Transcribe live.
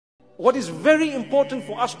what is very important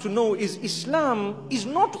for us to know is Islam is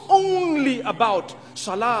not only about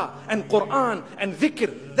salah and Quran and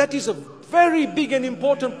dhikr. That is a very big and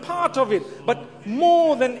important part of it. But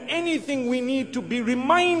more than anything, we need to be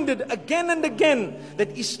reminded again and again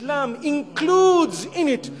that Islam includes in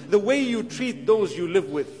it the way you treat those you live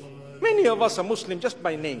with. Many of us are Muslim just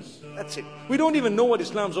by name. That's it. We don't even know what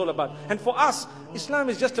Islam's all about. And for us, Islam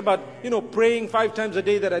is just about, praying 5 times a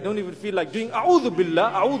day that I don't even feel like doing. A'udhu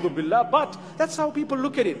billah. But that's how people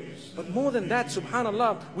look at it. But more than that,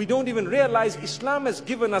 subhanallah, we don't even realize Islam has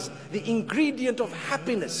given us the ingredient of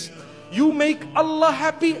happiness. You make Allah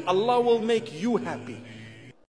happy, Allah will make you happy.